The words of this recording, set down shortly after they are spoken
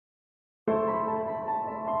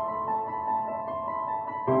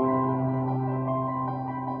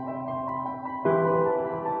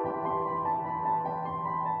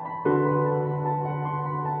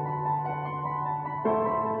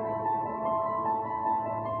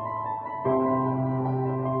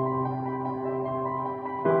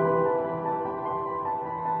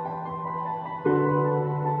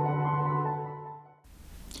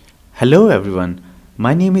Hello everyone,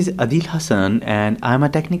 my name is Adil Hassan and I'm a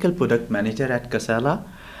technical product manager at Casala.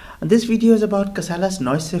 This video is about Casala's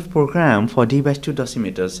NoiseSafe program for dBadge2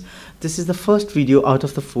 dosimeters. This is the first video out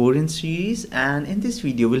of the 4 in series, and in this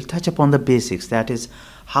video we'll touch upon the basics, that is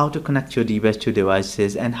how to connect your dBadge2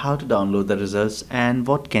 devices and how to download the results and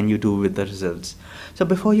what can you do with the results. So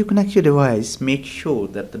before you connect your device, make sure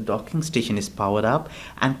that the docking station is powered up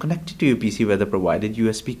and connected to your PC with the provided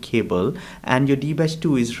USB cable, and your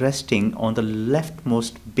dBadge2 is resting on the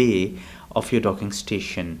leftmost bay of your docking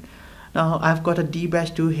station. Now I've got a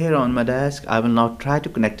dBadge2 here on my desk. I will now try to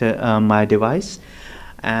connect my device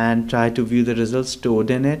and try to view the results stored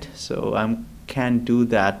in it. So I can do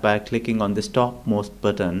that by clicking on this topmost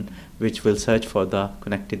button, which will search for the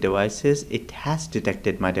connected devices. It has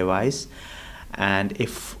detected my device, and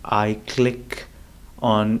if I click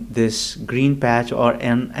on this green patch or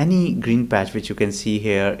any green patch which you can see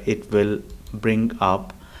here, it will bring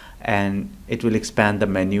up and it will expand the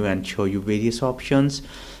menu and show you various options.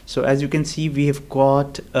 So as you can see, we have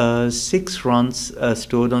got 6 runs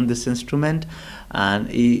stored on this instrument, and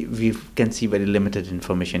we can see very limited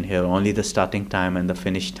information here, only the starting time and the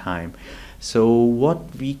finish time. So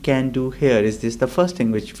what we can do here is this: the first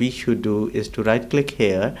thing which we should do is to right click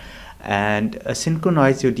here and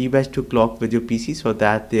synchronize your dBadge2 clock with your PC so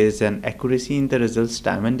that there is an accuracy in the results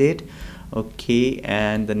time and date. Okay,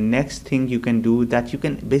 and the next thing you can do, that you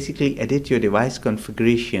can basically edit your device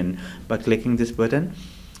configuration by clicking this button.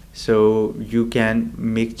 So you can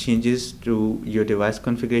make changes to your device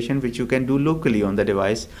configuration, which you can do locally on the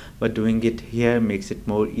device, but doing it here makes it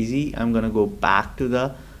more easy. I'm gonna go back to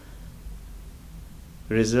the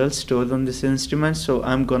results stored on this instrument. So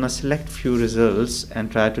I'm gonna select few results and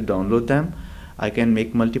try to download them. I can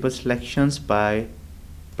make multiple selections by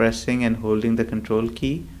pressing and holding the control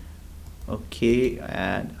key. Okay,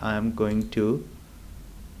 and I'm going to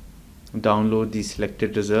download these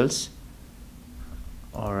selected results.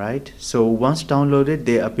 Alright, so once downloaded,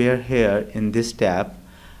 they appear here in this tab,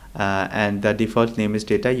 and the default name is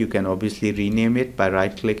data. You can obviously rename it by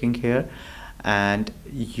right clicking here, and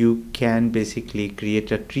you can basically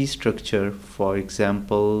create a tree structure. For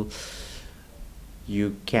example,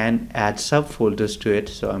 you can add subfolders to it.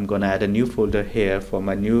 So I'm gonna add a new folder here for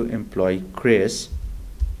my new employee Chris,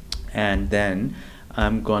 and then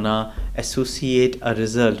I'm gonna associate a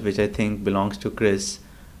result which I think belongs to Chris,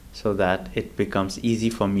 so that it becomes easy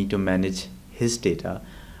for me to manage his data.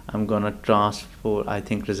 I'm gonna transfer, I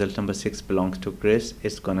think result number 6 belongs to Chris.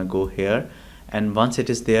 It's gonna go here, and once it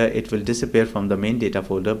is there, it will disappear from the main data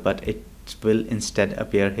folder, but it will instead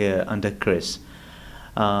appear here under Chris.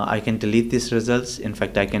 I can delete these results. In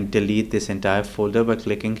fact, I can delete this entire folder by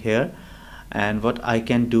clicking here. And what I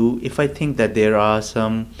can do, if I think that there are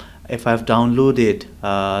if I've downloaded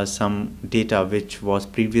some data which was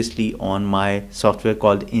previously on my software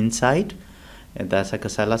called Insight, and that's a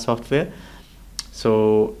Casala software,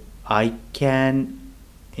 so I can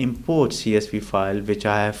import CSV file which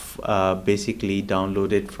I have basically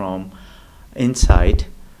downloaded from Insight,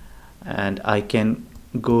 and I can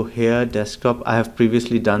go here, desktop. I have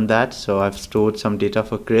previously done that, so I've stored some data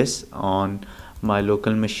for Chris on my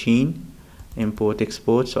local machine. Import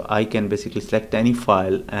export, so I can basically select any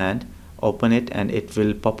file and open it, and it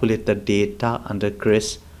will populate the data under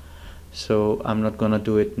Chris. So I'm not gonna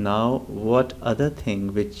do it now. What other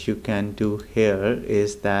thing which you can do here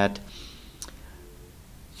is that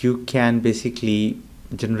you can basically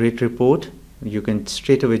generate report. You can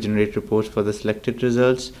straight away generate reports for the selected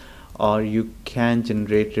results, or you can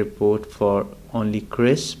generate report for only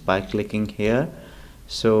Chris by clicking here.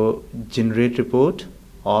 So generate report,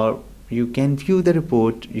 or you can view the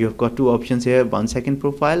report. You've got 2 options here: 1 second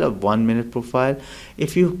profile or 1 minute profile.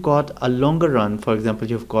 If you've got a longer run, for example,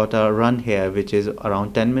 you've got a run here which is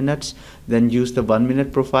around 10 minutes, then use the 1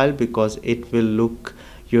 minute profile, because it will look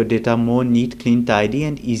your data more neat, clean, tidy,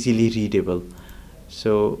 and easily readable.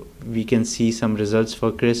 So we can see some results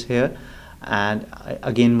for Chris here, and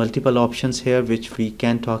again multiple options here which we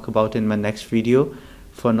can talk about in my next video.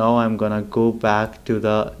 For now, I'm gonna go back to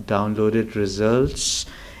the downloaded results,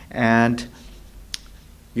 and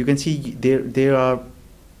you can see there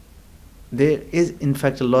is in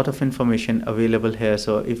fact a lot of information available here.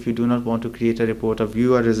 So if you do not want to create a report or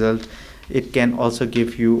view a result, it can also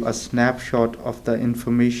give you a snapshot of the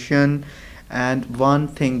information. And one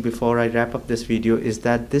thing before I wrap up this video is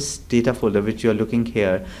that this data folder which you're looking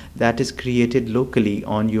here, that is created locally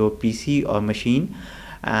on your PC or machine,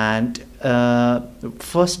 and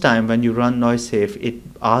first time when you run NoiseSafe, it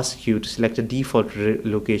asks you to select a default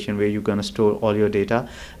location where you're going to store all your data.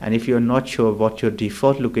 And if you're not sure what your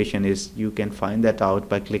default location is, you can find that out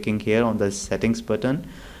by clicking here on the settings button.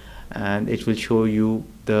 and it will show you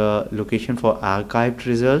the location for archived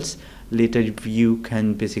results. Later you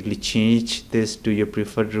can basically change this to your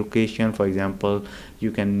preferred location. For example,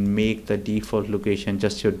 you can make the default location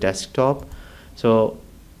just your desktop. So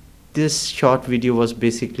this short video was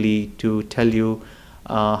basically to tell you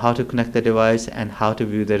how to connect the device and how to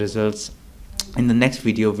view the results. In the next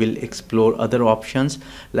video, we'll explore other options,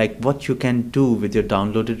 like what you can do with your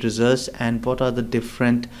downloaded results and what are the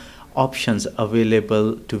different options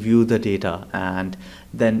available to view the data. And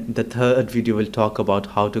then the third video will talk about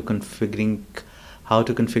how to configure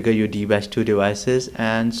your dBadge2 devices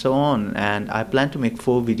and so on. And I plan to make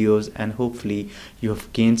 4 videos, and hopefully you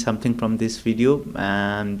have gained something from this video.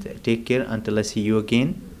 And take care until I see you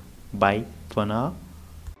again. Bye for now.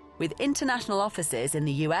 With international offices in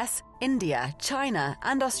the US, India, China,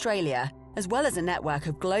 and Australia, as well as a network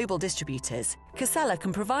of global distributors, Casella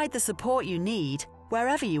can provide the support you need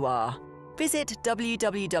wherever you are. Visit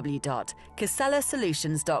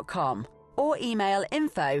www.casellasolutions.com or email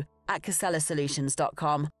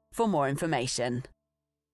info@casellasolutions.com for more information.